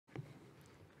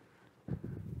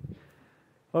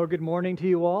Oh, good morning to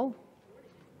you all.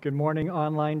 Good morning,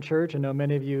 online church. I know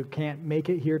many of you can't make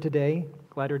it here today.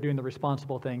 Glad we're doing the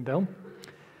responsible thing, though.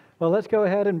 Well, let's go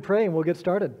ahead and pray, and we'll get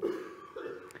started.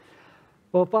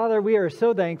 Well, Father, we are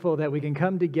so thankful that we can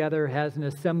come together as an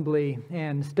assembly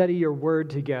and study your word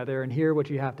together and hear what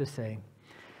you have to say.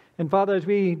 And Father, as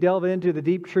we delve into the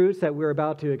deep truths that we're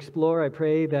about to explore, I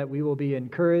pray that we will be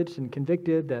encouraged and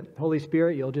convicted, that Holy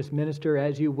Spirit, you'll just minister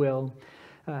as you will,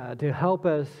 to help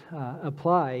us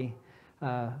apply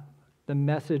the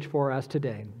message for us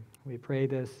today. We pray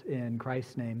this in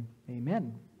Christ's name.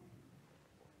 Amen.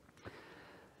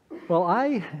 Well,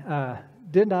 I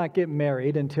did not get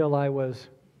married until I was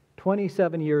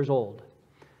 27 years old,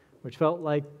 which felt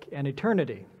like an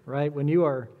eternity, right? When you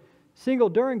are single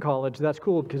during college, that's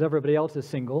cool because everybody else is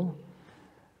single.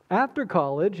 After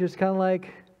college, it's kind of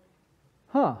like,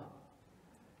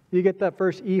 you get that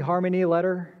first eHarmony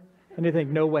letter, and you think,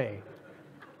 no way.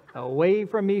 Away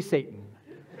from me, Satan.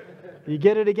 You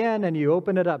get it again, and you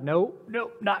open it up. Nope,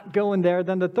 not going there.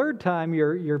 Then the third time,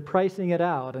 you're pricing it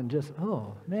out, and just,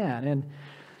 oh, man. And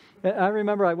I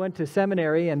remember I went to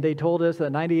seminary, and they told us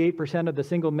that 98% of the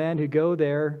single men who go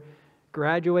there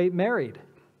graduate married.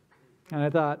 And I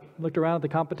thought, looked around at the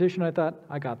competition, I thought,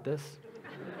 I got this.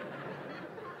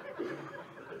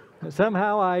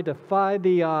 Somehow I defied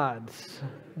the odds.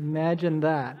 Imagine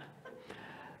that.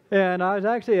 And I was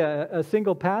actually a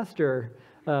single pastor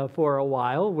for a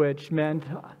while, which meant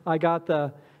I got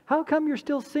the, how come you're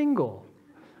still single?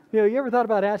 You ever thought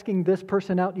about asking this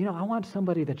person out? I want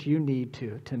somebody that you need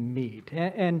to meet.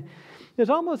 And it's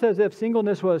almost as if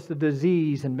singleness was the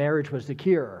disease and marriage was the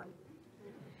cure.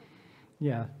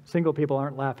 Yeah, single people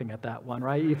aren't laughing at that one,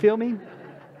 right? You feel me?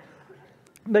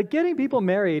 But getting people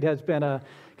married has been a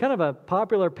kind of a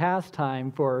popular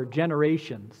pastime for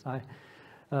generations.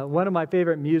 One of my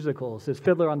favorite musicals is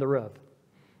Fiddler on the Roof.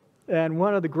 And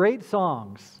one of the great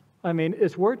songs,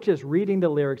 it's worth just reading the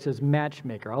lyrics as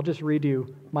Matchmaker. I'll just read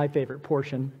you my favorite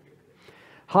portion.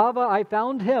 Hava, I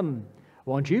found him.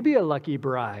 Won't you be a lucky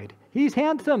bride? He's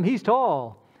handsome, he's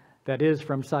tall. That is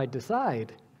from side to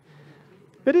side.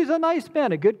 But he's a nice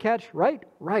man, a good catch, right?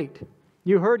 Right.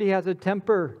 You heard he has a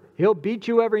temper. He'll beat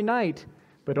you every night,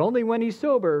 but only when he's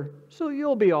sober, so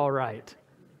you'll be all right.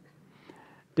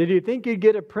 Did you think you'd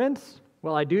get a prince?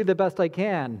 Well, I do the best I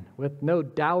can. With no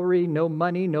dowry, no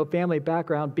money, no family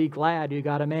background, be glad you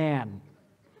got a man.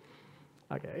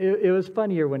 Okay, it was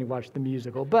funnier when you watched the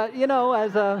musical. But,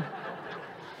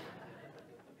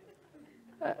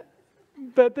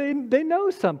 but they know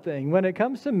something. When it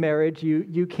comes to marriage,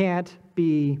 you can't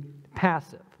be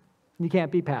passive. You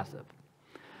can't be passive.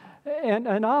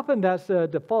 And often that's a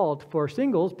default for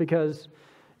singles because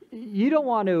you don't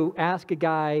want to ask a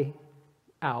guy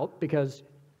out because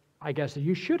I guess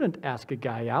you shouldn't ask a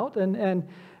guy out. And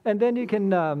then you can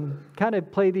kind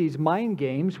of play these mind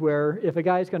games where if a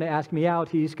guy's going to ask me out,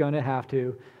 he's going to have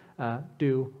to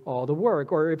do all the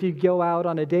work. Or if you go out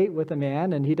on a date with a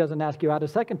man and he doesn't ask you out a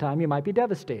second time, you might be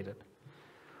devastated.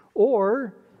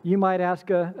 Or you might ask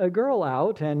a girl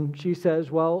out and she says,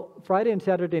 well, Friday and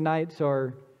Saturday nights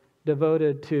are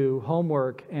devoted to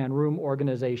homework and room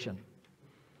organization.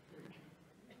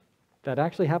 That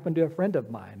actually happened to a friend of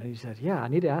mine. And he said, yeah, I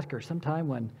need to ask her sometime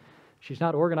when she's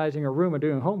not organizing her room or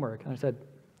doing homework. And I said,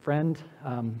 friend,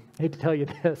 I hate to tell you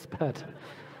this, but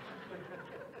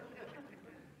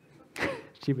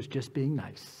she was just being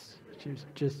nice. She was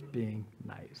just being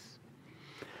nice.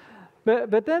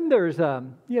 But then there's,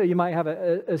 you might have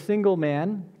a single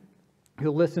man who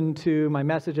listened to my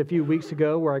message a few weeks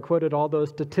ago where I quoted all those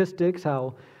statistics,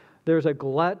 how there's a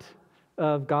glut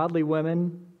of godly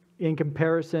women in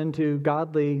comparison to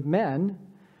godly men,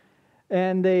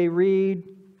 and they read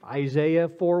Isaiah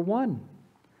 4:1.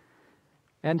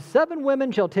 And 7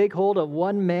 women shall take hold of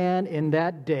one man in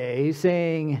that day,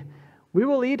 saying, we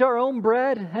will eat our own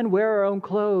bread and wear our own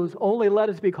clothes. Only let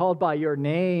us be called by your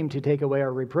name to take away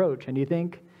our reproach. And you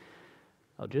think,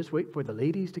 I'll just wait for the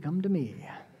ladies to come to me.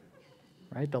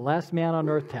 Right? The last man on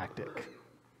earth tactic.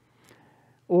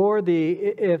 Or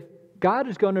if God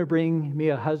is going to bring me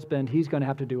a husband, he's going to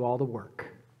have to do all the work.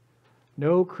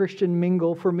 No Christian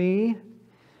mingle for me.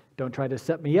 Don't try to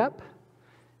set me up.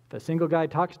 If a single guy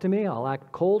talks to me, I'll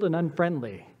act cold and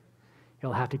unfriendly.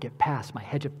 He'll have to get past my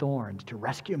hedge of thorns to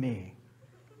rescue me.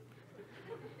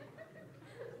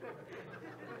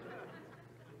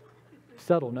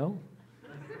 Subtle, no?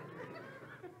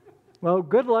 Well,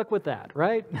 good luck with that,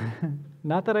 right?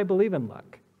 Not that I believe in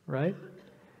luck, right?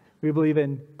 We believe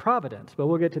in providence, but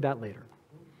we'll get to that later.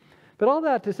 But all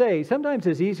that to say, sometimes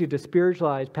it's easy to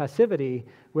spiritualize passivity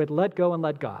with let go and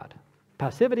let God.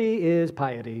 Passivity is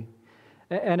piety.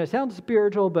 And it sounds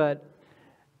spiritual, but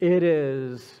it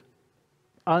is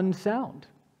unsound.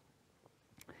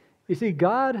 You see,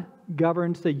 God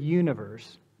governs the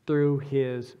universe through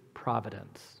his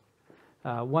providence.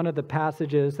 One of the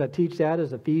passages that teach that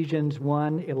is Ephesians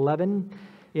 1:11.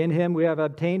 In him we have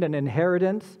obtained an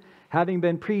inheritance, having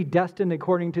been predestined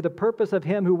according to the purpose of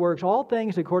him who works all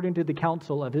things according to the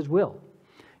counsel of his will.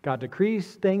 God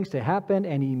decrees things to happen,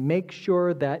 and he makes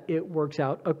sure that it works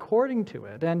out according to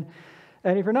it. And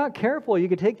if you're not careful, you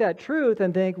could take that truth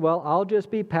and think, well, I'll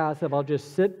just be passive, I'll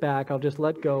just sit back, I'll just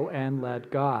let go and let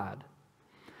God.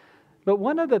 But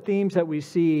one of the themes that we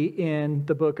see in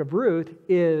the book of Ruth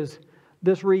is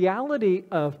this reality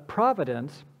of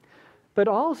providence, but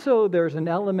also there's an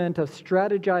element of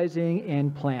strategizing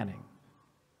and planning.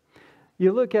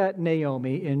 You look at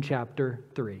Naomi in chapter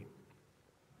 3.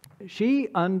 She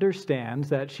understands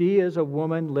that she is a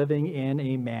woman living in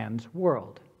a man's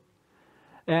world.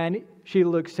 And she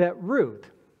looks at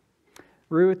Ruth.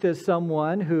 Ruth is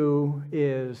someone who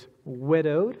is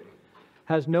widowed,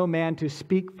 has no man to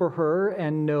speak for her,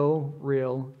 and no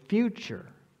real future.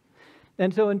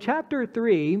 And so in chapter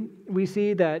 3, we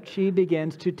see that she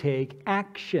begins to take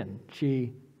action.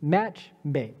 She match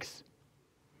makes.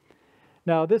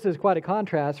 Now, this is quite a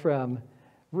contrast from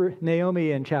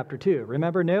Naomi in chapter 2.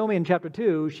 Remember, Naomi in chapter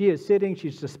 2, she is sitting,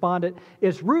 she's despondent.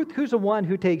 It's Ruth who's the one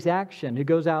who takes action, who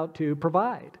goes out to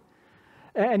provide.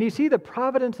 And you see the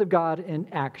providence of God in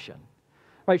action.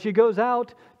 Right? She goes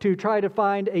out to try to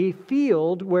find a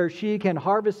field where she can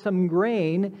harvest some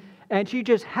grain, and she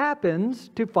just happens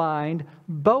to find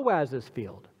Boaz's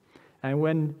field. And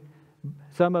when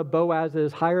some of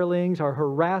Boaz's hirelings are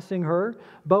harassing her,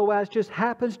 Boaz just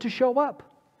happens to show up.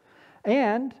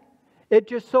 And it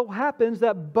just so happens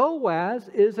that Boaz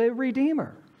is a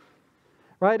redeemer.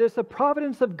 Right? It's the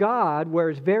providence of God where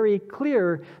it's very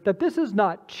clear that this is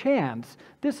not chance.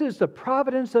 This is the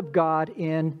providence of God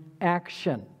in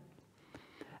action.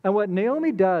 And what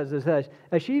Naomi does is that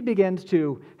as she begins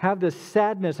to have this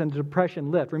sadness and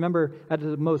depression lift, remember at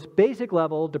the most basic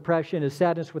level, depression is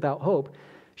sadness without hope.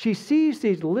 She sees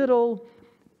these little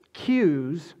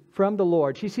cues from the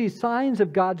Lord. She sees signs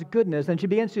of God's goodness, and she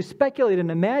begins to speculate and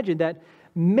imagine that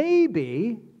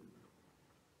maybe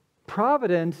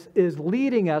providence is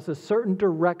leading us a certain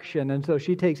direction, and so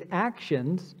she takes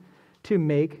actions to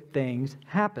make things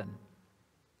happen.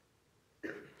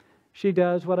 She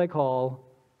does what I call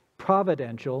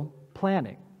providential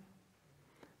planning.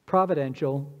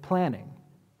 Providential planning.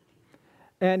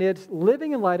 And it's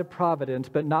living in light of providence,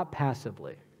 but not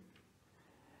passively.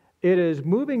 It is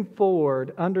moving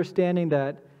forward, understanding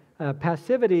that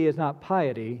passivity is not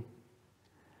piety,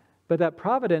 but that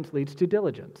providence leads to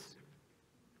diligence.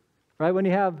 Right? When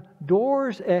you have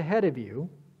doors ahead of you,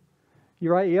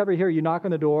 you ever hear you knock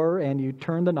on the door and you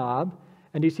turn the knob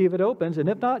and you see if it opens, and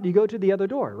if not, you go to the other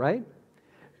door, right?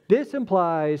 This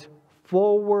implies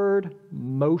forward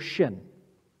motion.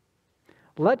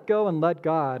 Let go and let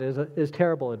God is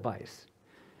terrible advice.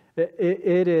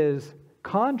 It is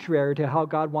contrary to how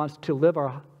God wants to live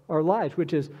our lives,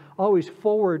 which is always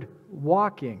forward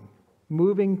walking,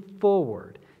 moving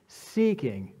forward,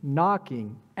 seeking,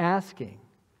 knocking, asking.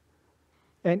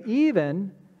 And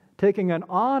even taking an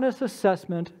honest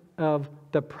assessment of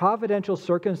the providential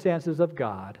circumstances of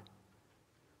God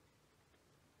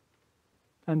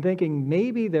and thinking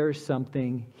maybe there's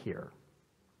something here.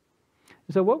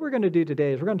 So what we're going to do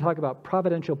today is we're going to talk about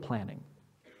providential planning.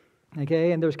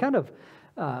 Okay, and there's kind of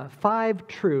 5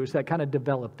 truths that kind of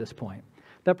develop this point.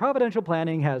 That providential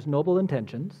planning has noble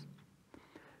intentions.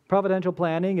 Providential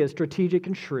planning is strategic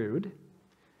and shrewd.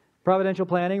 Providential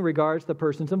planning regards the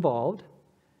persons involved.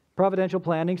 Providential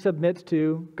planning submits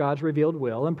to God's revealed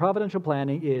will, and providential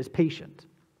planning is patient.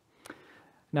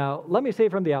 Now, let me say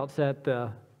from the outset,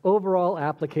 the overall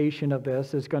application of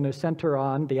this is going to center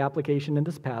on the application in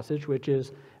this passage, which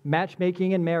is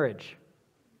matchmaking and marriage.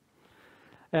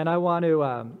 And I want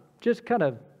to just kind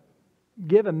of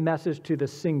give a message to the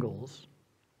singles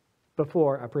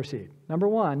before I proceed. Number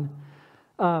 1,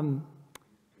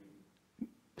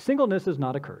 singleness is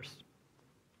not a curse.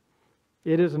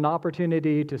 It is an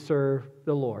opportunity to serve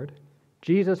the Lord.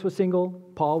 Jesus was single.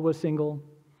 Paul was single.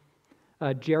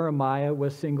 Jeremiah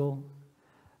was single.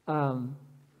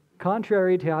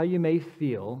 Contrary to how you may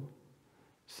feel,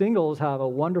 singles have a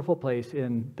wonderful place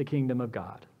in the kingdom of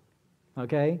God.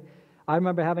 Okay? I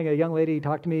remember having a young lady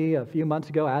talk to me a few months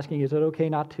ago asking, is it okay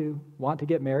not to want to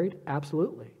get married?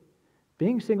 Absolutely.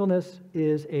 Being singleness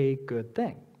is a good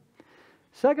thing.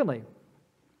 Secondly,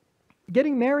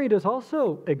 getting married is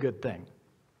also a good thing.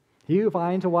 He who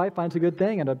finds a wife finds a good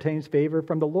thing and obtains favor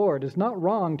from the Lord. It's not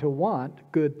wrong to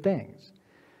want good things.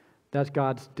 That's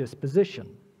God's disposition.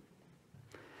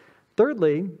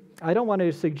 Thirdly, I don't want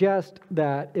to suggest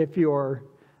that if you're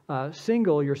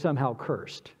single, you're somehow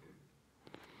cursed.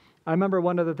 I remember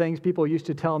one of the things people used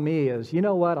to tell me is, you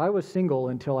know what, I was single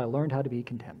until I learned how to be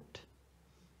content.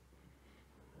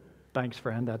 Thanks,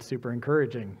 friend, that's super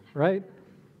encouraging, right?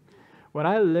 When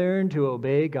I learned to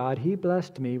obey God, He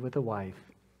blessed me with a wife.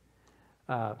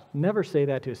 Never say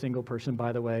that to a single person,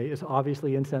 by the way. It's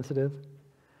obviously insensitive.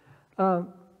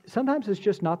 Sometimes it's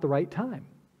just not the right time.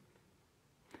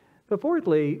 But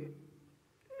fourthly,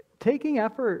 taking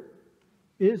effort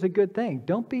is a good thing.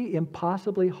 Don't be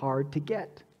impossibly hard to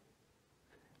get.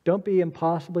 Don't be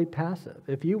impossibly passive.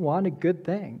 If you want a good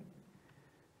thing,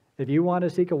 if you want to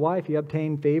seek a wife, you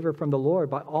obtain favor from the Lord,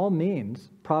 by all means,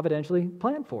 providentially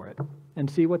plan for it and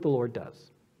see what the Lord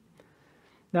does.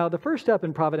 Now, the first step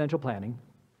in providential planning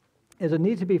is it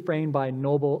needs to be framed by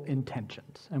noble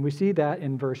intentions. And we see that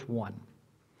in verse 1.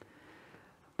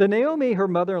 Then Naomi, her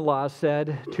mother-in-law,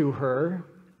 said to her,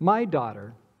 "My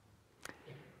daughter,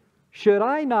 should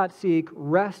I not seek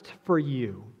rest for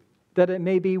you, that it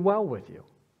may be well with you?"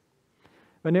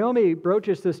 When Naomi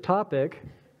broaches this topic,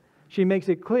 she makes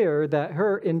it clear that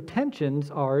her intentions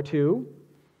are to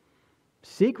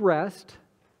seek rest,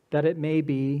 that it may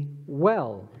be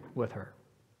well with her.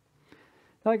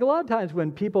 Like a lot of times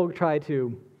when people try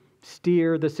to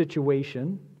steer the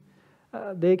situation,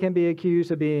 they can be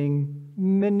accused of being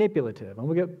manipulative. And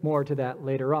we'll get more to that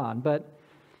later on. But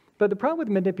the problem with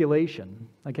manipulation,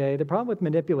 the problem with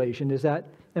manipulation is that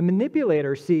a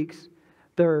manipulator seeks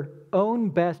their own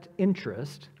best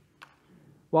interest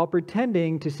while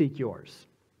pretending to seek yours.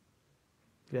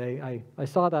 I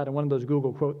saw that in one of those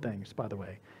Google quote things, by the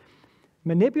way.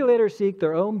 Manipulators seek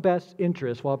their own best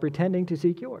interest while pretending to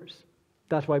seek yours.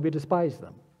 That's why we despise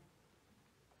them.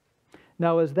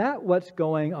 Now, is that what's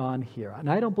going on here? And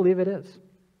I don't believe it is.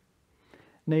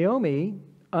 Naomi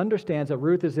understands that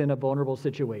Ruth is in a vulnerable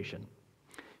situation.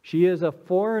 She is a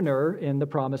foreigner in the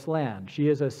promised land. She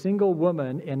is a single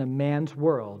woman in a man's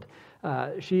world.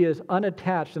 She is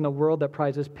unattached in a world that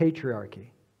prizes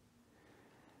patriarchy.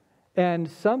 And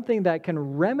something that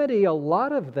can remedy a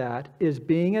lot of that is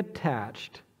being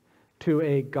attached to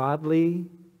a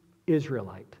godly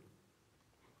Israelite.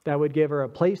 That would give her a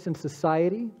place in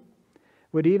society,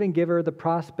 would even give her the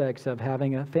prospects of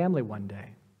having a family one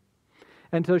day.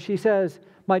 And so she says,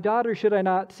 "My daughter, should I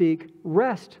not seek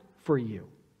rest for you?"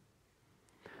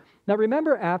 Now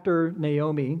remember, after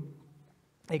Naomi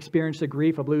experienced the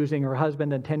grief of losing her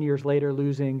husband and 10 years later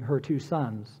losing her 2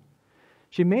 sons,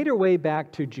 she made her way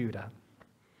back to Judah.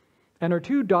 And her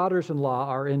 2 daughters-in-law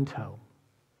are in tow.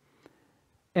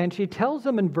 And she tells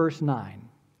them in verse 9,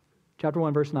 chapter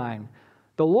 1, verse 9,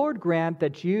 "The Lord grant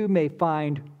that you may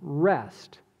find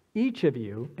rest, each of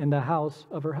you, in the house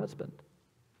of her husband."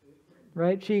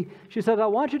 Right? She says, "I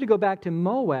want you to go back to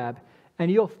Moab,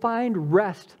 and you'll find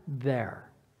rest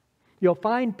there. You'll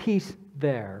find peace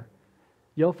there.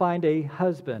 You'll find a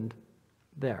husband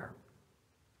there."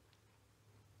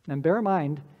 And bear in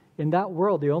mind, in that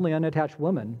world, the only unattached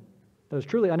woman that was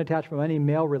truly unattached from any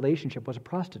male relationship was a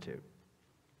prostitute.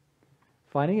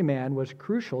 Finding a man was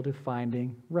crucial to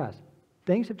finding rest.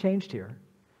 Things have changed here,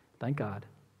 thank God.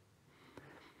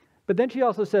 But then she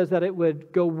also says that it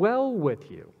would go well with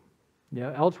you.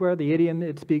 Elsewhere, the idiom,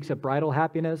 it speaks of bridal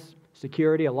happiness,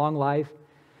 security, a long life,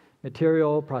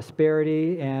 material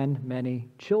prosperity, and many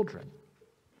children.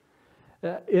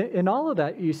 In all of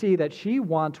that, you see that she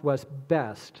wants what's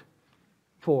best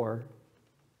for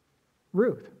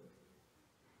Ruth.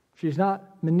 She's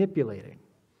not manipulating.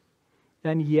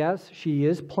 And yes, she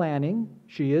is planning,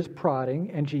 she is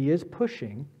prodding, and she is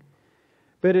pushing,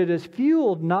 but it is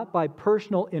fueled not by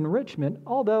personal enrichment,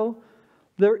 although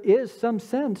there is some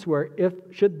sense where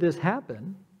should this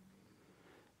happen,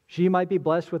 she might be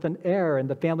blessed with an heir and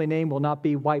the family name will not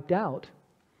be wiped out.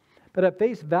 But at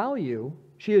face value,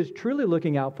 she is truly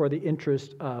looking out for the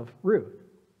interest of Ruth.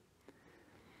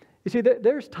 You see,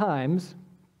 there's times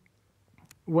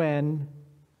when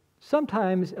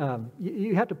sometimes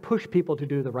you have to push people to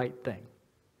do the right thing.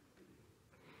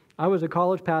 I was a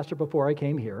college pastor before I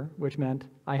came here, which meant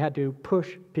I had to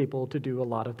push people to do a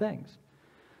lot of things.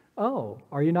 "Oh,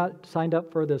 are you not signed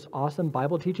up for this awesome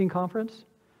Bible teaching conference?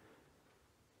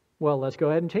 Well, let's go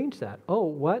ahead and change that." "Oh,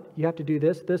 what? You have to do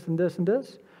this, this, and this, and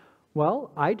this?" "Well,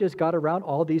 I just got around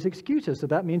all these excuses, so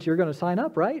that means you're going to sign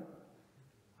up, right?"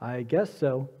 "I guess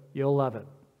so. You'll love it.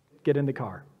 Get in the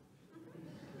car."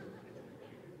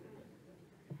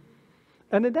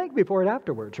 And then thank me for it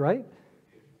afterwards, right?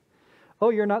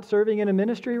 "Oh, you're not serving in a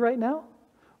ministry right now?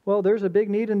 Well, there's a big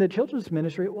need in the children's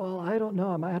ministry." "Well, I don't know.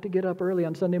 I might have to get up early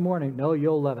on Sunday morning." "No,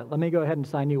 you'll love it. Let me go ahead and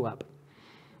sign you up."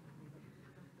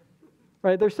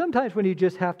 right? There's sometimes when you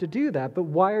just have to do that, but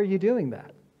why are you doing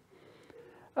that?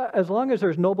 As long as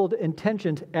there's noble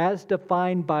intentions as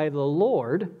defined by the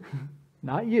Lord,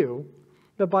 not you,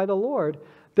 but by the Lord,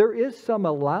 there is some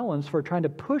allowance for trying to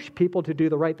push people to do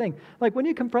the right thing. Like when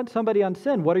you confront somebody on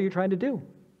sin, what are you trying to do?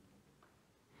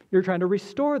 You're trying to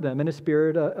restore them in a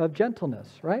spirit of gentleness,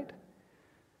 right?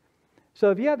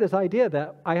 So if you have this idea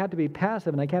that I have to be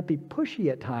passive and I can't be pushy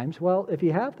at times, well, if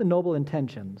you have the noble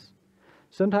intentions,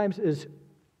 sometimes is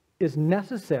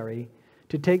necessary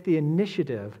to take the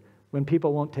initiative when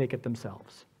people won't take it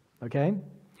themselves, okay?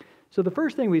 So the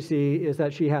first thing we see is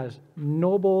that she has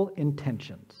noble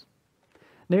intentions.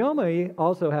 Naomi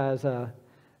also has,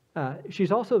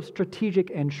 she's also strategic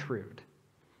and shrewd.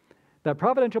 That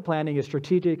providential planning is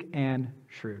strategic and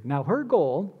shrewd. Now, her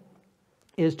goal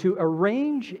is to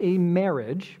arrange a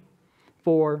marriage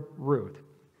for Ruth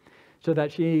so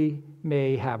that she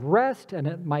may have rest and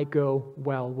it might go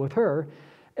well with her.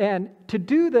 And to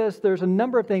do this, there's a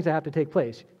number of things that have to take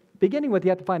place. Beginning with, you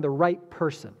have to find the right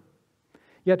person.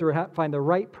 You have to find the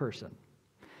right person.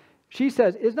 She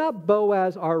says, "Is not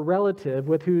Boaz our relative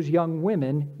with whose young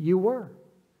women you were?"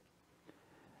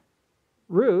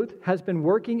 Ruth has been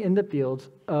working in the fields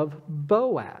of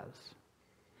Boaz.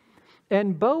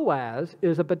 And Boaz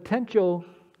is a potential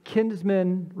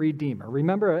kinsman redeemer.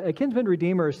 Remember, a kinsman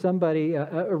redeemer is somebody,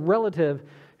 a relative,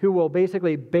 who will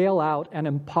basically bail out an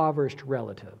impoverished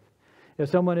relative. If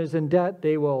someone is in debt,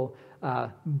 they will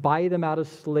buy them out of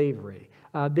slavery.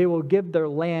 They will give their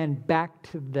land back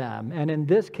to them. And in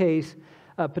this case,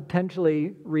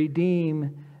 potentially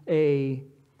redeem a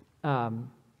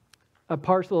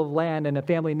parcel of land and a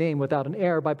family name without an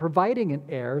heir by providing an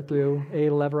heir through a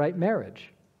levirate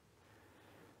marriage.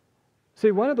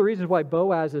 See, one of the reasons why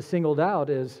Boaz is singled out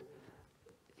is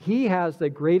he has the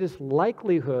greatest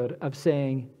likelihood of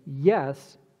saying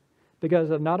yes because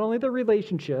of not only the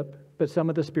relationship, but some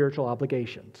of the spiritual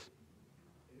obligations.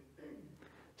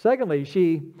 Secondly,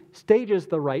 she stages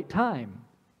the right time.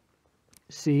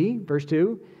 See, verse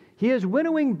 2, he is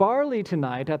winnowing barley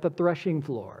tonight at the threshing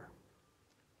floor.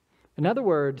 In other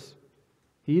words,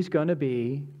 he's going to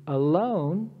be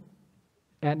alone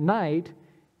at night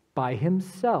by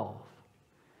himself.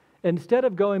 Instead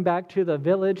of going back to the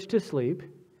village to sleep,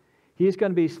 he's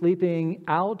going to be sleeping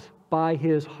out by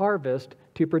his harvest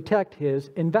to protect his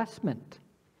investment.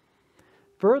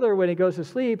 Further, when he goes to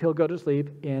sleep, he'll go to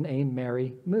sleep in a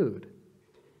merry mood.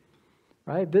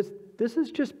 Right? This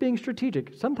is just being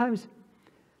strategic. Sometimes,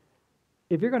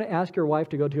 if you're going to ask your wife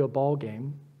to go to a ball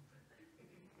game,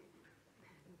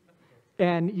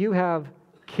 and you have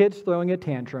kids throwing a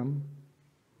tantrum,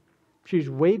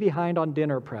 she's way behind on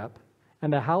dinner prep,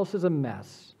 and the house is a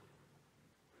mess,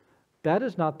 that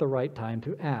is not the right time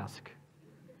to ask.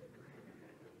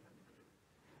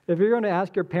 If you're going to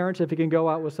ask your parents if you can go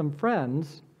out with some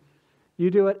friends,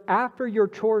 you do it after your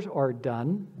chores are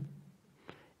done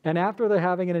and after they're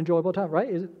having an enjoyable time,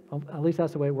 right? At least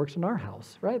that's the way it works in our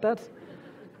house, right?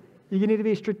 You need to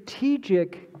be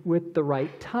strategic with the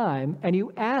right time, and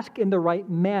you ask in the right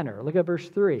manner. Look at verse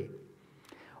 3.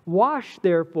 Wash,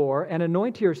 therefore, and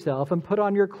anoint yourself, and put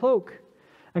on your cloak,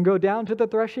 and go down to the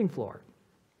threshing floor.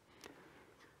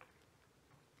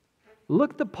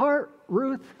 Look the part,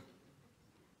 Ruth.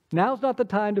 Now's not the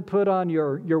time to put on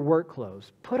your work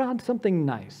clothes. Put on something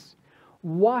nice.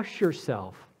 Wash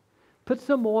yourself. Put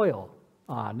some oil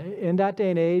on. In that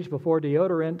day and age, before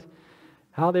deodorant,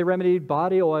 how they remedied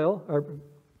body oil or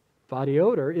body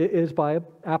odor is by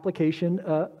application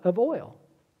of oil.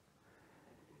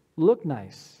 Look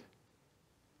nice.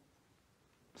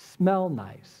 Smell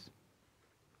nice.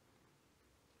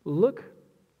 Look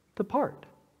the part.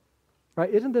 Right?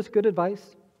 Isn't this good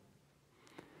advice?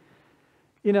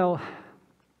 You know,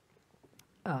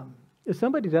 if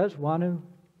somebody does want to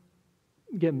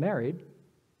get married,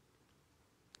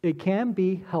 it can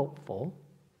be helpful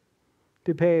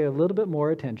to pay a little bit more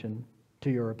attention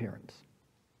to your appearance.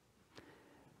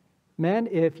 Men,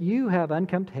 if you have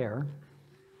unkempt hair,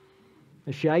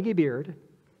 a shaggy beard,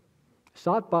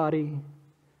 soft body,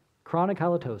 chronic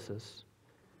halitosis,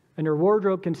 and your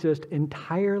wardrobe consists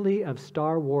entirely of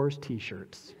Star Wars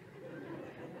t-shirts,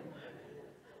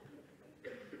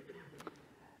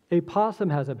 a possum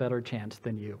has a better chance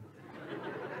than you.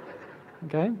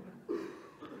 Okay?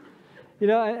 You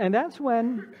know, and that's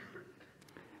when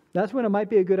it might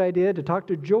be a good idea to talk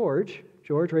to George.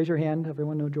 George, raise your hand.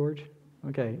 Everyone know George?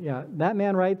 Okay, yeah. That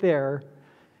man right there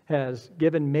has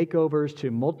given makeovers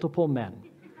to multiple men.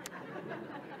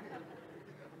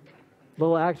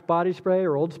 Little Axe body spray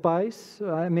or Old Spice.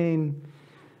 I mean,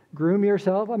 groom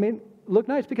yourself. I mean, look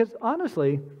nice because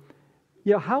honestly,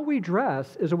 how we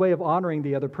dress is a way of honoring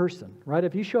the other person, right?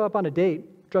 If you show up on a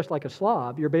date dressed like a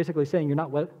slob, you're basically saying you're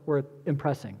not worth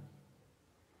impressing.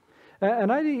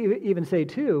 And I'd even say,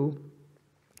 too,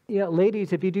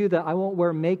 ladies, if you do that, I won't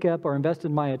wear makeup or invest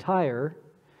in my attire,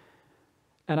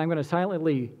 and I'm going to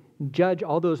silently judge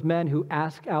all those men who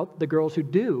ask out the girls who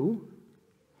do,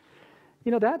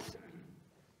 you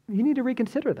need to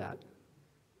reconsider that.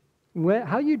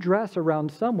 How you dress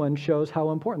around someone shows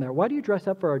how important they are. Why do you dress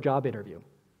up for a job interview?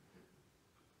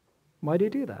 Why do you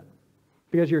do that?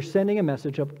 Because you're sending a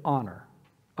message of honor.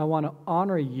 I want to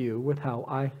honor you with how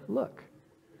I look.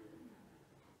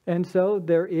 And so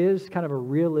there is kind of a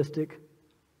realistic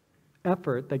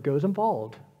effort that goes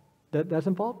involved, that's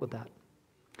involved with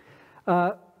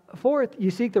that. Fourth,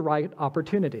 you seek the right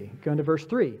opportunity. Go into verse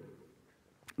 3.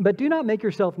 But do not make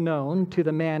yourself known to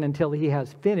the man until he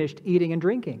has finished eating and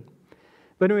drinking.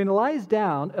 But when he lies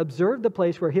down, observe the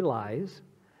place where he lies.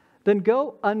 Then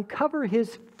go uncover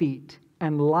his feet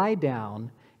and lie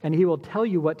down, and he will tell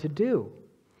you what to do.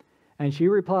 And she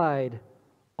replied,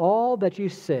 all that you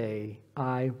say,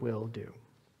 I will do.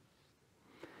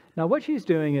 Now, what she's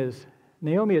doing is,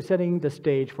 Naomi is setting the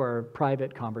stage for a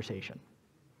private conversation.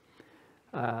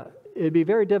 It'd be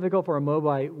very difficult for a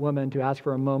Moabite woman to ask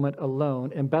for a moment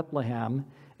alone in Bethlehem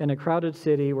in a crowded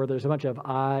city where there's a bunch of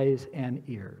eyes and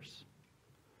ears.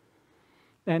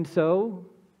 And so,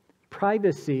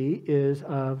 privacy is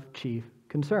of chief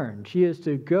concern. She is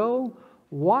to go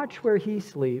watch where he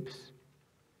sleeps,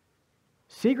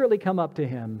 secretly come up to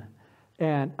him,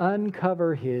 and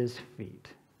uncover his feet.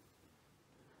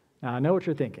 Now, I know what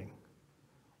you're thinking.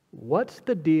 What's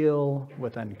the deal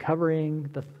with uncovering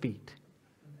the feet?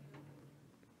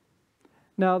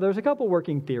 Now, there's a couple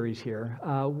working theories here.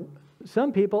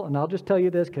 Some people, and I'll just tell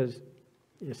you this because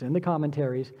it's in the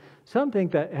commentaries, some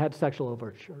think that it had sexual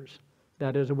overtures.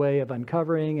 That is a way of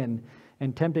uncovering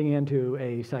and tempting into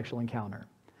a sexual encounter.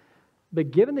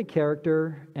 But given the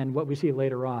character and what we see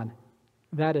later on,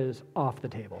 that is off the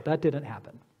table. That didn't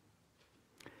happen.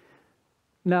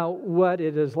 Now, what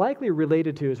it is likely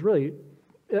related to is really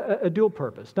a dual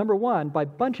purpose. Number one, by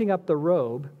bunching up the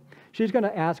robe, she's going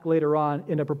to ask later on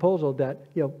in a proposal that,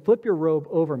 flip your robe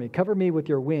over me, cover me with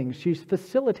your wings. She's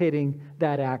facilitating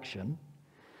that action.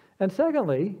 And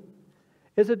secondly,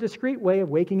 is a discreet way of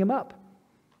waking him up.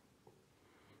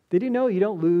 Did you know you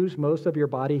don't lose most of your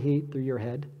body heat through your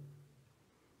head?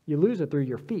 You lose it through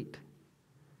your feet.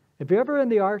 If you're ever in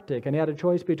the Arctic and you had a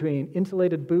choice between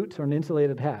insulated boots or an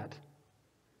insulated hat,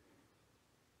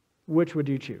 which would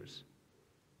you choose?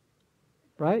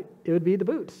 Right? It would be the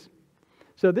boots.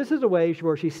 So this is a way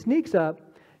where she sneaks up,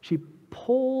 she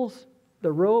pulls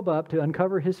the robe up to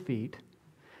uncover his feet,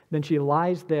 then she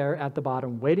lies there at the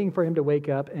bottom waiting for him to wake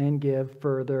up and give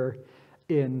further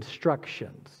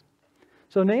instructions.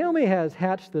 So Naomi has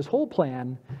hatched this whole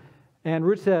plan, and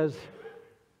Ruth says,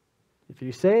 if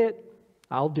you say it,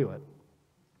 I'll do it.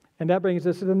 And that brings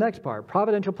us to the next part.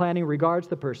 Providential planning regards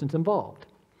the persons involved.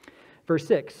 Verse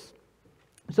 6.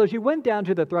 So she went down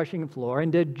to the threshing floor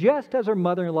and did just as her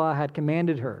mother-in-law had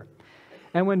commanded her.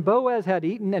 And when Boaz had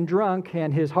eaten and drunk,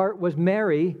 and his heart was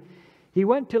merry, he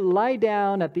went to lie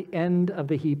down at the end of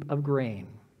the heap of grain.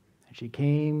 And she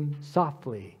came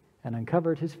softly and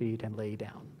uncovered his feet and lay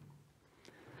down.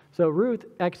 So Ruth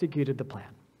executed the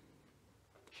plan.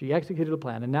 She executed the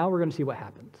plan, and now we're going to see what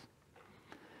happens.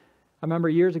 I remember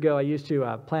years ago I used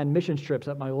to plan mission trips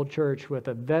at my old church with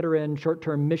a veteran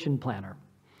short-term mission planner.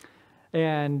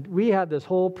 And we had this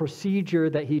whole procedure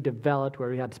that he developed where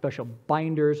we had special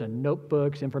binders and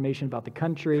notebooks, information about the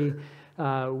country.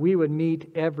 We would meet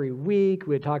every week.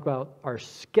 We would talk about our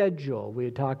schedule. We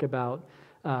would talk about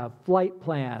flight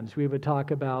plans. We would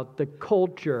talk about the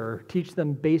culture, teach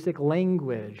them basic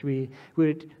language. We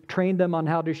would train them on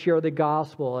how to share the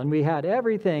gospel. And we had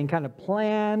everything kind of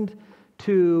planned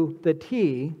to the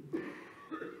T.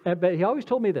 But he always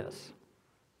told me this.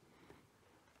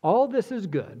 All this is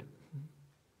good,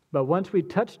 but once we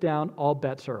touch down, all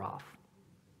bets are off.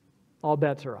 All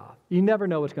bets are off. You never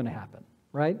know what's going to happen,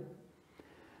 right?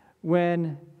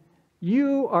 When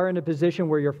you are in a position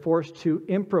where you're forced to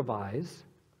improvise,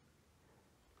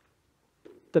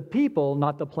 the people,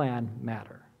 not the plan,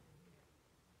 matter.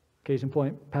 Case in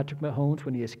point, Patrick Mahomes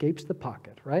when he escapes the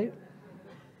pocket, right?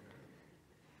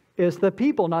 It's the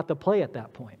people, not the play at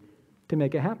that point, to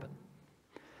make it happen.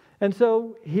 And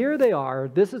so here they are.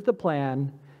 This is the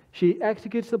plan. She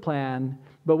executes the plan.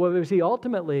 But what we see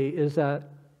ultimately is that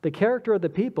the character of the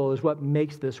people is what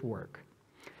makes this work.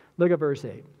 Look at verse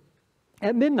 8.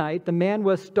 At midnight, the man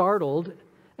was startled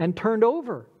and turned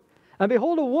over. And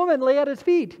behold, a woman lay at his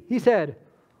feet. He said,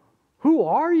 "Who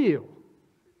are you?"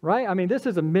 right? I mean, this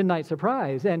is a midnight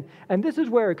surprise, and this is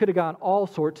where it could have gone all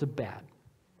sorts of bad.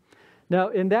 Now,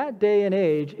 in that day and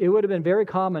age, it would have been very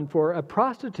common for a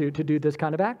prostitute to do this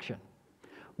kind of action.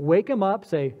 Wake him up,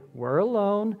 say, we're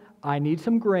alone, I need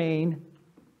some grain,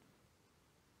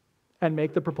 and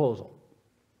make the proposal.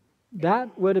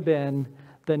 That would have been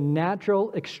the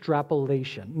natural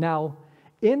extrapolation. Now,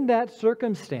 in that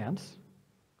circumstance,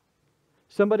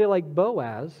 somebody like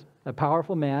Boaz, a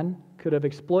powerful man, could have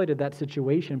exploited that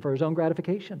situation for his own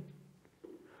gratification.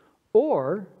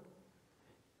 Or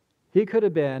he could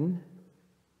have been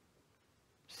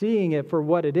seeing it for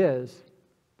what it is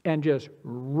and just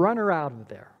run her out of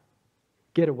there.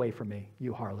 Get away from me,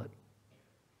 you harlot.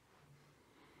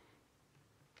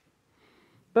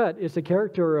 But it's the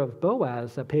character of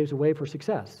Boaz that paves the way for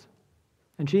success.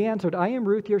 And she answered, I am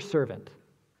Ruth, your servant.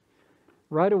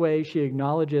 Right away, she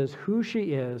acknowledges who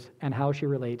she is and how she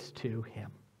relates to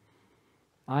him.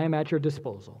 I am at your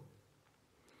disposal.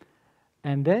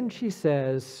 And then she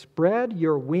says, spread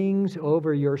your wings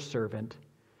over your servant,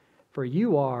 for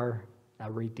you are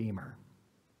a redeemer.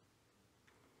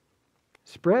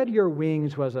 Spread your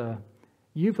wings was a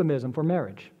euphemism for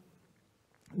marriage.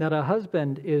 That a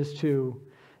husband is to,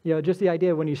 just the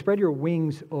idea when you spread your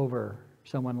wings over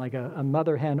someone, like a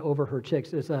mother hen over her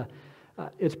chicks,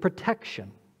 it's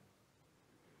protection,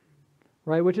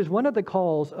 right? Which is one of the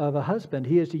calls of a husband.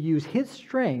 He is to use his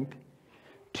strength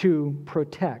to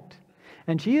protect.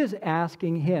 And she is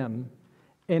asking him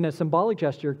in a symbolic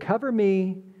gesture, cover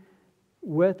me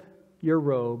with your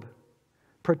robe,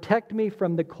 protect me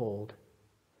from the cold,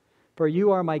 for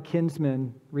you are my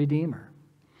kinsman redeemer.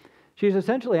 She's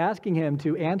essentially asking him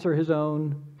to answer his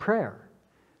own prayer.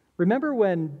 Remember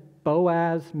when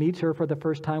Boaz meets her for the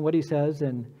first time, what he says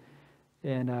in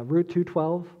Ruth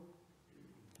 2:12?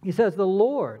 He says, the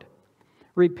Lord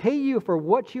repay you for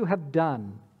what you have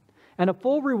done, and a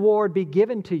full reward be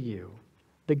given to you,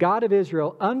 the God of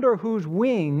Israel, under whose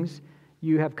wings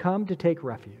you have come to take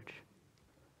refuge.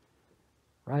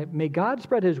 Right? May God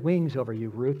spread his wings over you,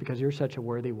 Ruth, because you're such a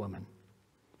worthy woman.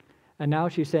 And now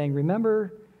she's saying,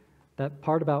 remember that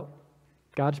part about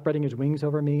God spreading his wings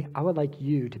over me? I would like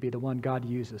you to be the one God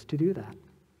uses to do that.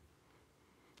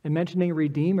 In mentioning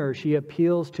Redeemer, she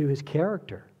appeals to his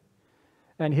character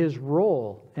and his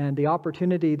role and the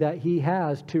opportunity that he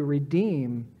has to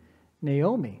redeem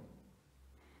Naomi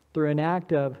through an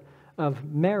act of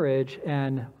marriage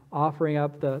and offering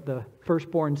up the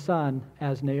firstborn son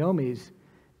as Naomi's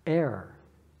heir.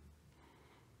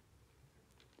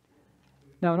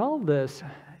 Now, in all of this,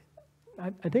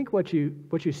 I think what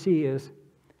you see is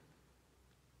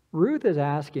Ruth is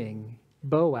asking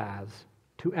Boaz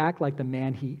to act like the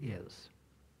man he is.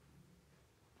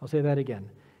 I'll say that again.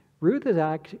 Ruth is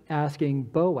asking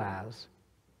Boaz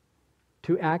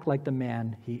to act like the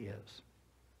man he is.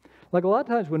 Like a lot of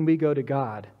times when we go to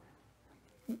God,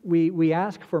 we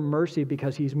ask for mercy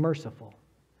because he's merciful.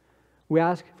 We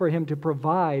ask for him to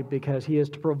provide because he is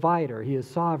the provider. He is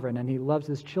sovereign and he loves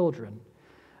his children.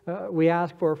 We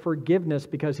ask for forgiveness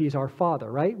because he's our Father,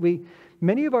 right?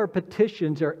 Many of our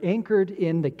petitions are anchored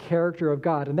in the character of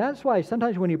God. And that's why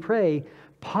sometimes when you pray,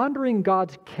 pondering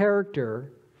God's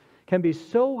character can be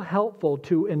so helpful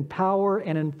to empower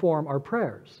and inform our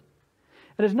prayers.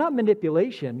 And it's not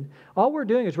manipulation. All we're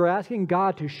doing is we're asking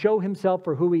God to show himself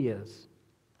for who he is.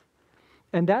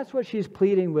 And that's what she's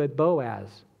pleading with Boaz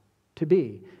to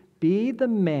be. Be the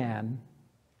man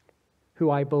who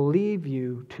I believe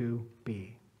you to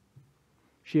be.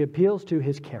 She appeals to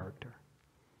his character.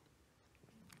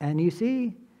 And you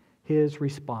see his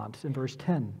response in verse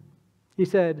 10. He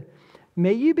said,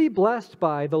 may you be blessed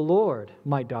by the Lord,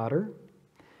 my daughter.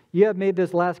 You have made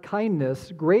this last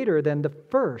kindness greater than the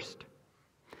first,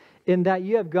 in that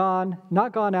you have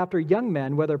not gone after young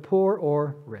men, whether poor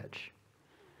or rich.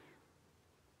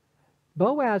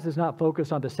 Boaz is not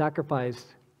focused on the sacrifice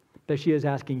that she is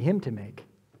asking him to make.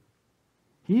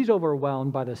 He's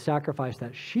overwhelmed by the sacrifice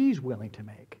that she's willing to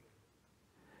make.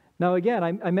 Now, again,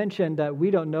 I mentioned that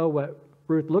we don't know what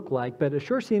Ruth looked like, but it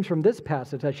sure seems from this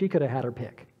passage that she could have had her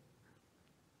pick.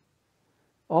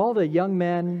 All the young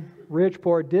men, rich,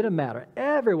 poor, didn't matter.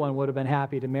 Everyone would have been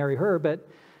happy to marry her, but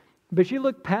she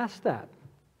looked past that.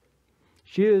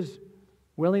 She is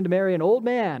willing to marry an old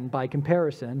man by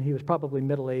comparison. He was probably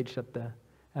middle-aged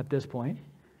at this point.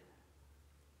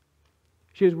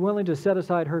 She was willing to set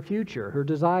aside her future, her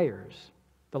desires,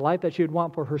 the life that she would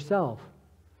want for herself,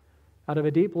 out of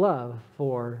a deep love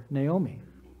for Naomi.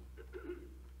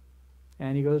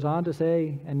 And he goes on to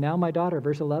say, and now my daughter,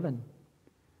 verse 11,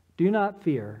 do not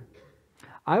fear.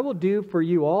 I will do for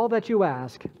you all that you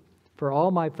ask, for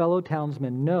all my fellow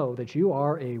townsmen know that you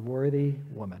are a worthy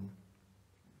woman.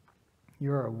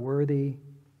 You're a worthy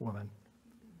woman.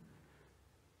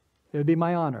 It would be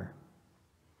my honor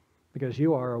because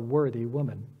you are a worthy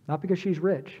woman. Not because she's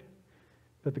rich,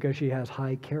 but because she has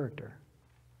high character.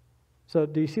 So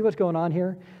do you see what's going on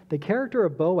here? The character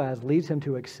of Boaz leads him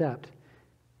to accept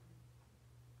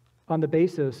on the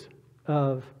basis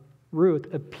of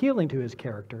Ruth appealing to his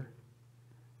character.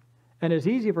 And it's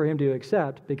easy for him to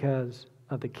accept because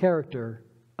of the character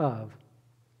of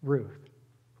Ruth.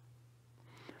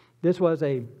 This was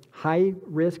a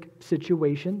high-risk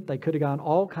situation that could have gone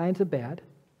all kinds of bad.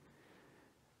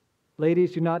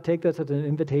 Ladies, do not take this as an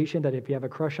invitation that if you have a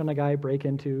crush on a guy, break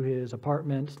into his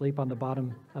apartment, sleep on the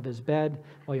bottom of his bed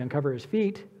while you uncover his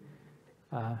feet.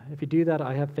 If you do that,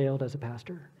 I have failed as a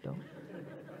pastor.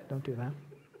 Don't do that.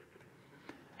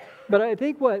 But I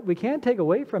think what we can take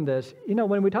away from this,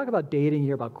 when we talk about dating, you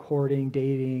hear about courting,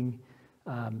 dating,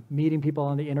 meeting people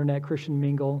on the internet, Christian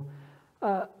mingle.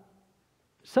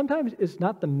 Sometimes it's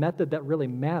not the method that really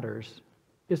matters.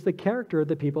 It's the character of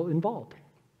the people involved.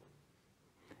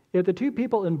 If the two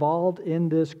people involved in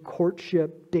this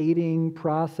courtship, dating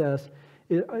process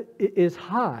is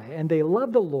high, and they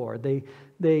love the Lord,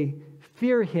 they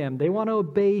fear Him, they want to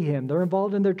obey Him, they're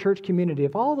involved in their church community,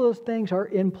 if all those things are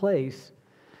in place,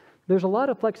 there's a lot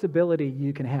of flexibility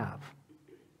you can have,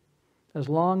 as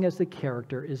long as the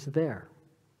character is there.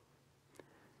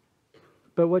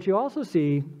 But what you also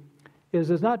see is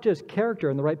there's not just character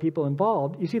and the right people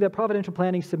involved. You see that providential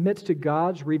planning submits to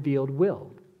God's revealed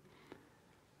will.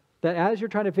 That as you're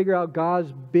trying to figure out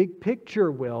God's big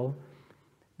picture will,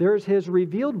 there's His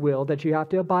revealed will that you have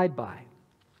to abide by.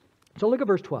 So look at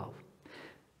verse 12.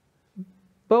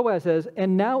 Boaz says,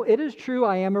 "And now it is true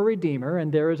I am a redeemer,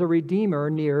 and there is a redeemer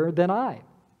nearer than I."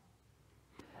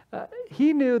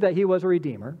 He knew that he was a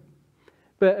redeemer,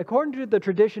 but according to the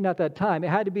tradition at that time, it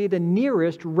had to be the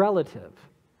nearest relative.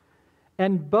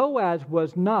 And Boaz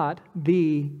was not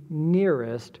the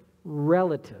nearest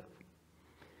relative.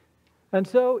 And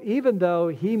so even though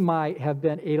he might have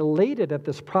been elated at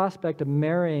this prospect of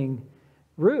marrying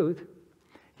Ruth,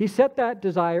 he set that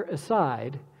desire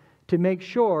aside to make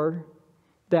sure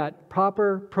that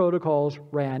proper protocols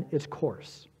ran its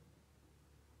course.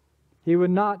 He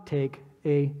would not take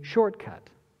a shortcut.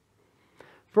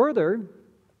 Further,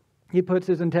 he puts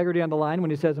his integrity on the line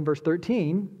when he says in verse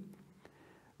 13,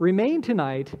 "Remain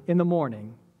tonight in the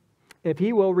morning. If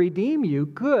he will redeem you,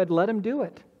 good, let him do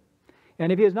it.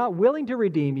 And if he is not willing to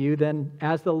redeem you, then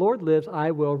as the Lord lives,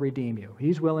 I will redeem you."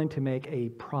 He's willing to make a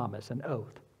promise, an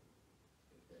oath.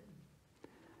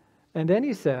 And then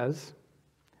he says,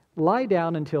 "Lie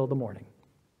down until the morning."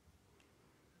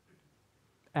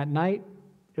 At night,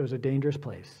 it was a dangerous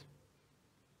place.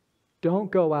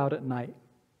 Don't go out at night,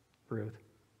 Ruth.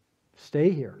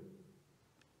 Stay here.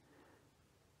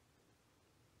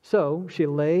 So she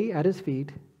lay at his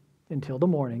feet until the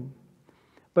morning,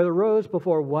 but arose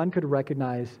before one could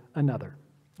recognize another.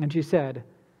 And he said,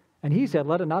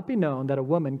 "Let it not be known that a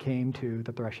woman came to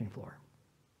the threshing floor."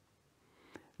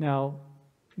 Now,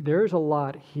 there's a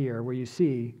lot here where you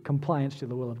see compliance to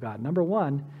the will of God. Number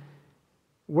one,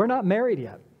 we're not married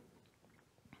yet.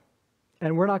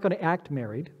 And we're not going to act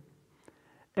married.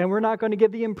 And we're not going to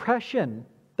give the impression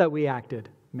that we acted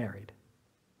married.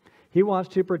 He wants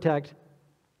to protect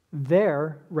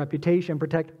their reputation,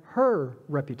 protect her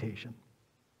reputation.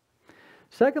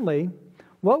 Secondly,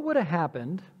 what would have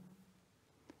happened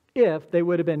if they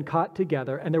would have been caught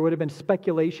together and there would have been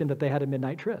speculation that they had a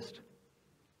midnight tryst?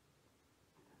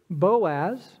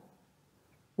 Boaz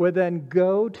would then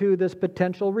go to this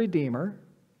potential redeemer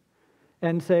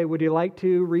and say, "Would you like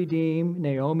to redeem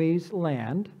Naomi's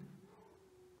land?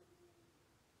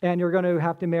 And you're going to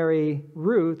have to marry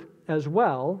Ruth as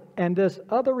well." And this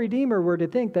other redeemer were to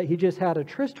think that he just had a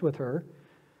tryst with her.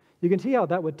 You can see how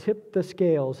that would tip the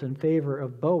scales in favor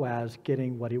of Boaz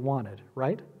getting what he wanted,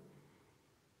 right?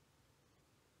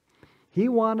 He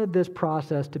wanted this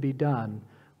process to be done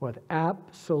with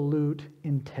absolute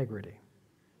integrity.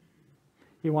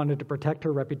 He wanted to protect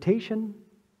her reputation.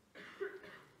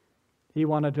 He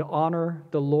wanted to honor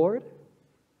the Lord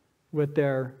with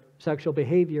their sexual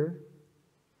behavior.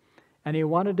 And he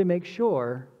wanted to make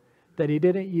sure that he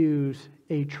didn't use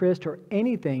a tryst or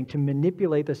anything to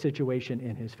manipulate the situation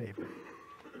in his favor.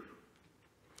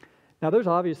 Now, there's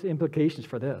obvious implications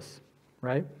for this,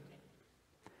 right?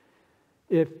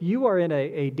 If you are in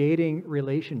a dating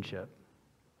relationship,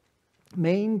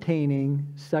 maintaining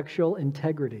sexual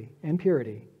integrity and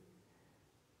purity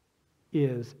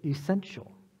is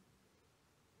essential.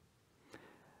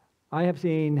 I have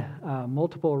seen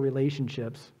multiple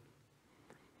relationships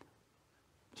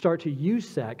start to use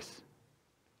sex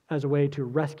as a way to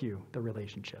rescue the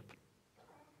relationship.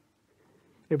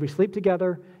 If we sleep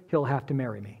together, he'll have to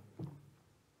marry me.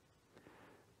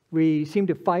 We seem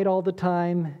to fight all the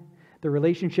time. The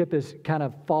relationship is kind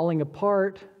of falling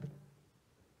apart.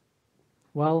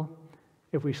 Well,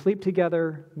 if we sleep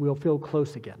together, we'll feel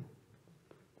close again.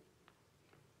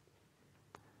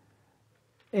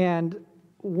 And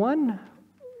one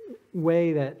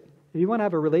way that if you want to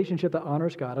have a relationship that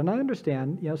honors God, and I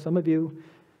understand, some of you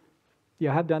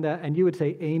have done that, and you would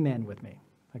say amen with me,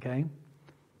 okay?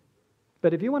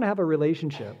 But if you want to have a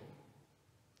relationship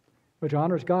which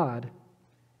honors God,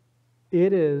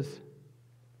 it is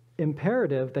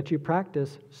imperative that you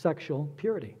practice sexual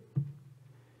purity.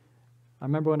 I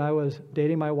remember when I was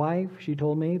dating my wife, she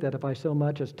told me that if I so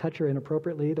much as touch her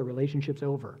inappropriately, the relationship's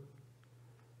over.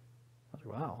 I was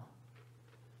like, wow.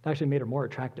 It actually made her more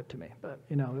attractive to me, but,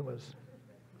 it was...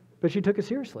 But she took it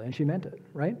seriously, and she meant it,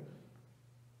 right?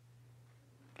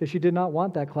 Because she did not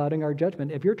want that clouding our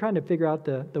judgment. If you're trying to figure out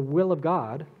the will of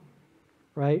God,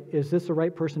 right, is this the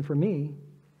right person for me?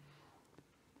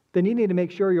 Then you need to make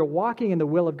sure you're walking in the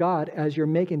will of God as you're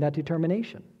making that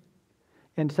determination.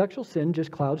 And sexual sin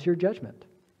just clouds your judgment.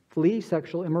 Flee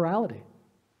sexual immorality.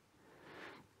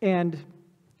 And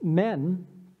men,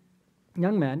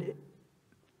 young men,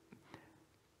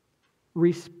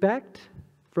 respect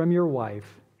from your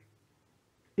wife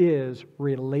is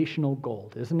relational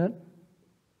gold, isn't it?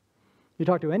 You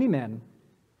talk to any man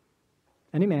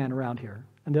around here,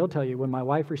 and they'll tell you, when my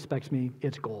wife respects me,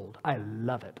 it's gold. I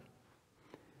love it.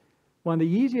 One of the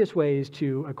easiest ways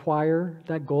to acquire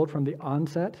that gold from the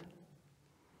onset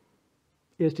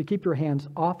is to keep your hands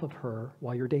off of her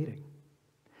while you're dating.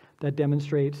 That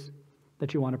demonstrates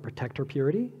that you want to protect her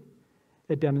purity.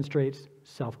 It demonstrates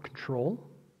self-control.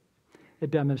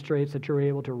 It demonstrates that you're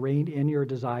able to rein in your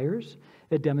desires.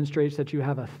 It demonstrates that you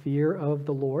have a fear of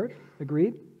the Lord.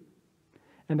 Agreed?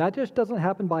 And that just doesn't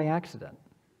happen by accident.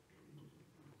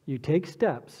 You take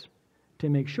steps to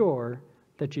make sure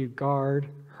that you guard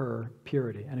her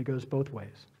purity. And it goes both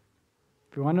ways.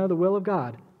 If you want to know the will of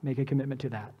God, make a commitment to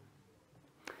that.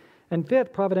 And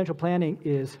fifth, providential planning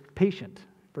is patient.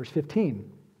 Verse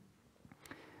 15.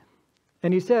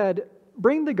 And he said,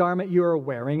 "Bring the garment you are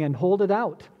wearing and hold it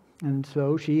out." And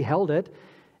so she held it,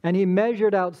 and he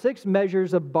measured out 6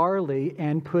 measures of barley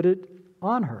and put it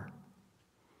on her.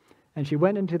 And she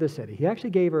went into the city. He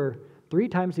actually gave her 3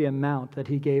 times the amount that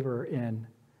he gave her in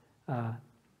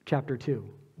chapter 2.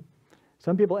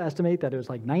 Some people estimate that it was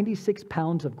like 96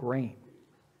 pounds of grain.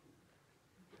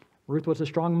 Ruth was a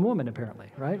strong woman,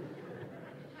 apparently, right?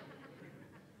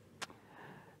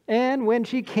 And when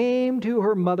she came to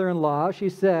her mother-in-law, she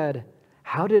said,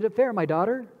 "How did it fare, my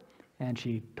daughter?" And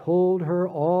she told her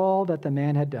all that the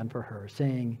man had done for her,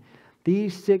 saying,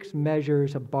 "These 6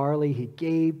 measures of barley he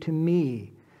gave to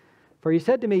me. For he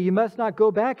said to me, 'You must not go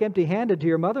back empty-handed to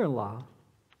your mother-in-law.'"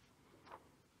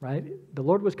 Right? The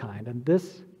Lord was kind, and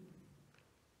this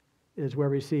is where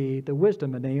we see the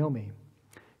wisdom of Naomi.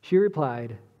 She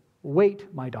replied,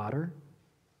 "Wait, my daughter,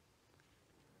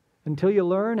 until you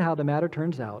learn how the matter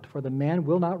turns out, for the man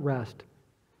will not rest,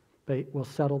 but will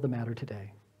settle the matter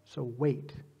today. So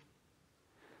wait."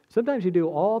 Sometimes you do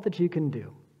all that you can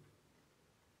do,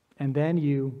 and then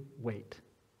you wait.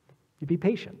 You be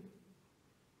patient.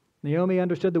 Naomi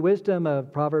understood the wisdom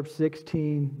of Proverbs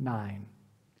 16:9.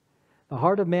 The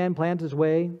heart of man plans his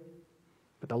way,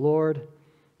 but the Lord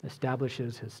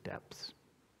establishes his steps.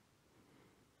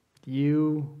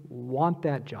 You want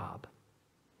that job.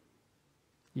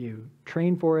 You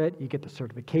train for it, you get the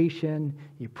certification,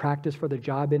 you practice for the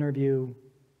job interview,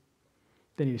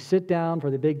 then you sit down for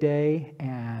the big day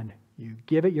and you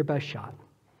give it your best shot.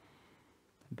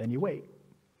 Then you wait.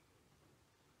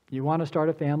 You want to start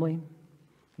a family,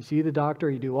 you see the doctor,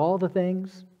 you do all the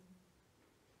things,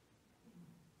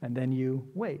 and then you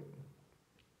wait.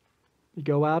 You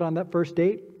go out on that first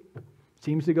date,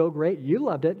 seems to go great, you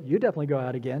loved it, you definitely go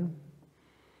out again.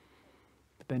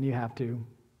 But then you have to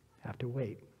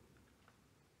wait.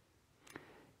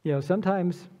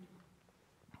 Sometimes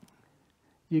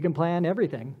you can plan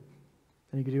everything,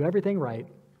 and you can do everything right,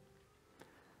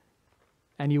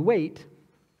 and you wait,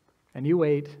 and you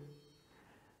wait,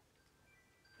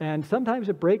 and sometimes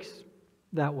it breaks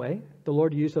that way. The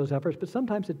Lord used those efforts, but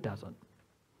sometimes it doesn't.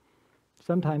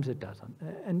 Sometimes it doesn't.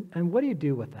 And what do you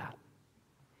do with that?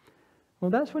 Well,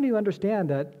 that's when you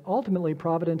understand that ultimately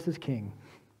providence is king.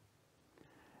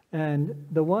 And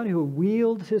the one who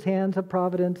wields his hands of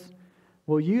providence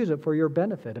will use it for your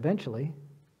benefit eventually.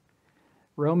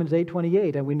 Romans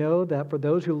 8:28, and we know that for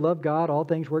those who love God, all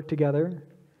things work together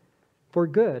for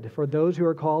good, for those who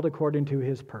are called according to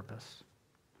his purpose.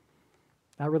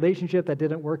 That relationship that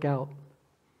didn't work out.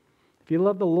 If you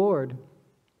love the Lord,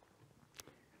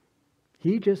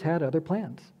 He just had other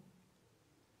plans.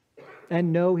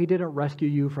 And no, he didn't rescue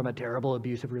you from a terrible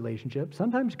abusive relationship.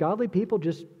 Sometimes godly people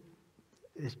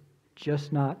it's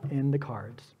just not in the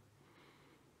cards.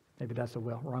 Maybe that's the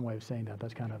wrong way of saying that.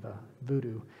 That's kind of a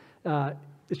voodoo.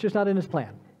 It's just not in his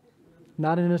plan.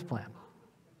 Not in his plan.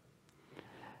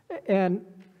 And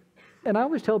I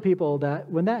always tell people that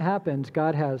when that happens,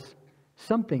 God has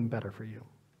something better for you.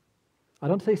 I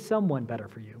don't say someone better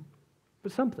for you,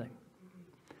 but something.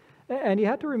 And you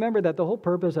have to remember that the whole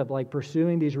purpose of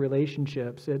pursuing these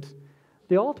relationships,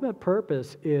 the ultimate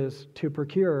purpose is to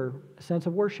procure a sense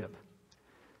of worship.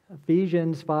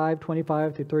 Ephesians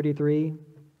 5:25-33,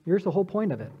 here's the whole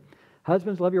point of it.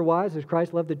 Husbands, love your wives as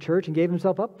Christ loved the church and gave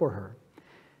himself up for her,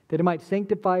 that he might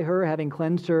sanctify her, having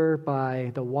cleansed her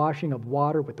by the washing of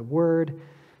water with the word,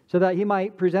 so that he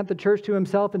might present the church to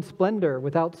himself in splendor,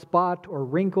 without spot or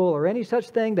wrinkle or any such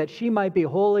thing, that she might be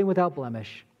holy without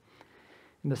blemish.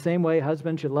 In the same way,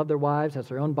 husbands should love their wives as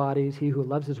their own bodies. He who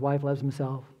loves his wife loves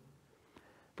himself.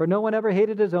 For no one ever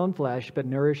hated his own flesh, but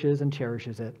nourishes and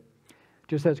cherishes it,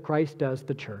 just as Christ does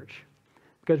the church,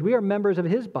 because we are members of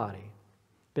his body.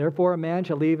 Therefore, a man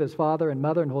shall leave his father and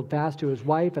mother and hold fast to his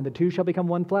wife, and the two shall become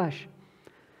one flesh.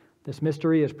 This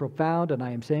mystery is profound, and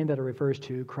I am saying that it refers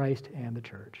to Christ and the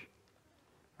church.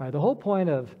 All right, the whole point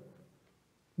of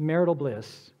marital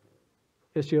bliss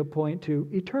is to point to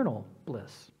eternal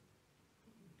bliss.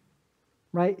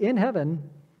 Right? In heaven,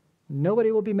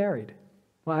 nobody will be married.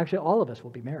 Well, actually, all of us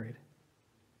will be married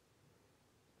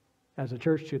as a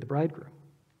church to the bridegroom.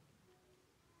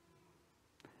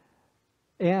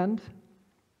 And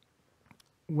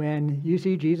when you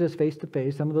see Jesus face to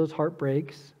face, some of those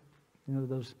heartbreaks,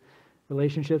 those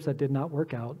relationships that did not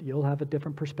work out, you'll have a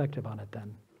different perspective on it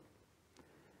then.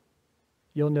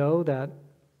 You'll know that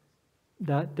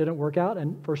didn't work out,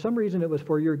 and for some reason it was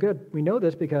for your good. We know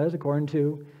this because, according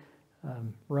to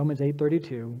Romans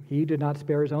 8:32, he did not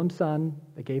spare his own son,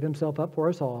 but gave himself up for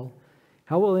us all.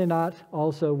 How will he not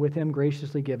also with him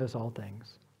graciously give us all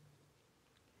things?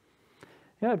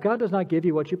 Yeah, if God does not give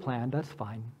you what you planned, that's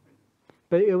fine.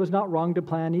 But it was not wrong to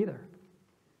plan either.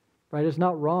 Right? It's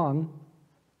not wrong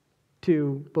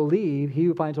to believe he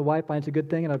who finds a wife finds a good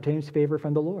thing and obtains favor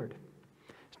from the Lord.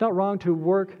 It's not wrong to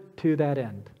work to that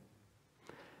end.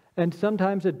 And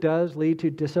sometimes it does lead to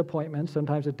disappointment.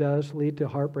 Sometimes it does lead to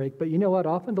heartbreak. But you know what?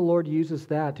 Often the Lord uses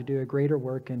that to do a greater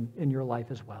work in your life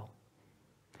as well.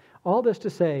 All this to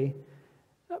say,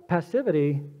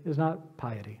 passivity is not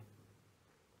piety.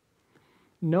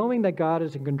 Knowing that God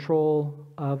is in control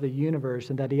of the universe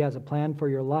and that he has a plan for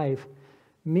your life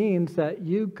means that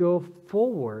you go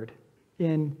forward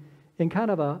in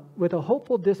kind of with a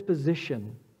hopeful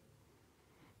disposition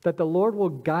that the Lord will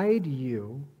guide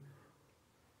you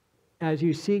as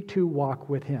you seek to walk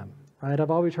with him. Right?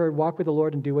 I've always heard, walk with the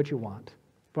Lord and do what you want.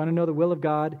 If you want to know the will of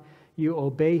God, you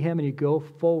obey him and you go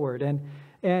forward.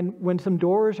 And when some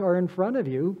doors are in front of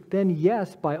you, then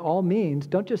yes, by all means,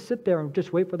 don't just sit there and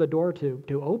just wait for the door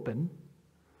to open.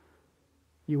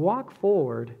 You walk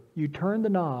forward, you turn the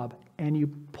knob, and you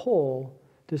pull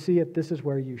to see if this is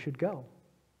where you should go.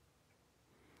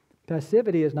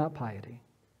 Passivity is not piety.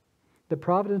 The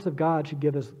providence of God should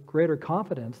give us greater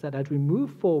confidence that as we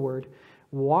move forward,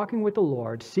 walking with the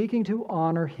Lord, seeking to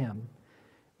honor him,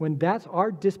 when that's our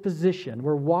disposition,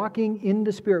 we're walking in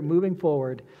the Spirit, moving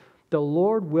forward, the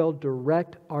Lord will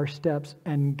direct our steps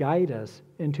and guide us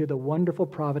into the wonderful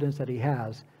providence that he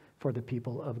has for the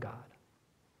people of God.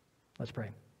 Let's pray.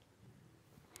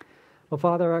 Well,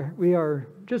 Father, we are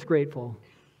just grateful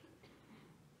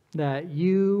that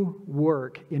you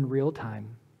work in real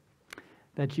time,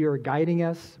 that you are guiding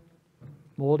us,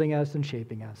 molding us, and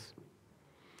shaping us.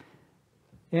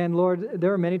 And Lord,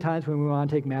 there are many times when we want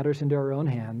to take matters into our own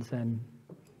hands, and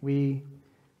we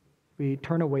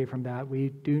turn away from that. We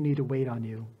do need to wait on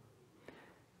you.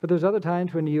 But there's other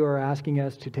times when you are asking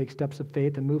us to take steps of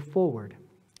faith and move forward.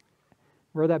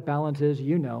 Where that balance is,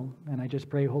 you know, and I just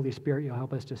pray, Holy Spirit, you'll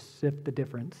help us to sift the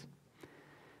difference.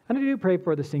 And I do pray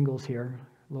for the singles here.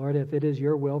 Lord, if it is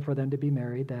your will for them to be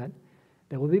married, that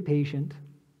they will be patient.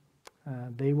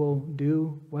 They will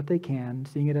do what they can,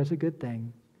 seeing it as a good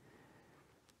thing.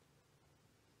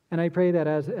 And I pray that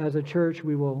as a church,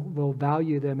 we will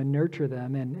value them and nurture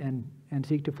them and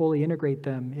seek to fully integrate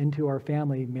them into our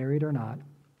family, married or not.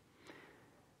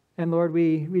 And Lord,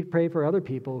 we pray for other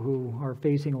people who are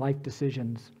facing life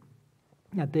decisions,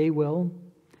 that they will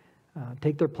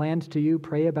take their plans to you,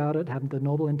 pray about it, have the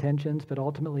noble intentions, but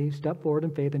ultimately step forward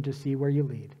in faith and just see where you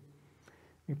lead.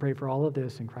 We pray for all of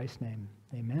this in Christ's name.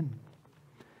 Amen.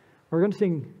 We're going to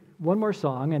sing one more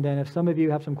song, and then if some of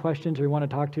you have some questions or you want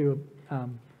to talk to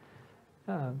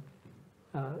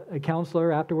a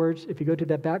counselor afterwards. If you go to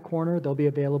that back corner, they'll be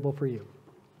available for you.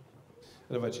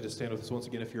 I invite you to stand with us once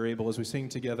again if you're able as we sing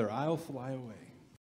together, I'll Fly Away.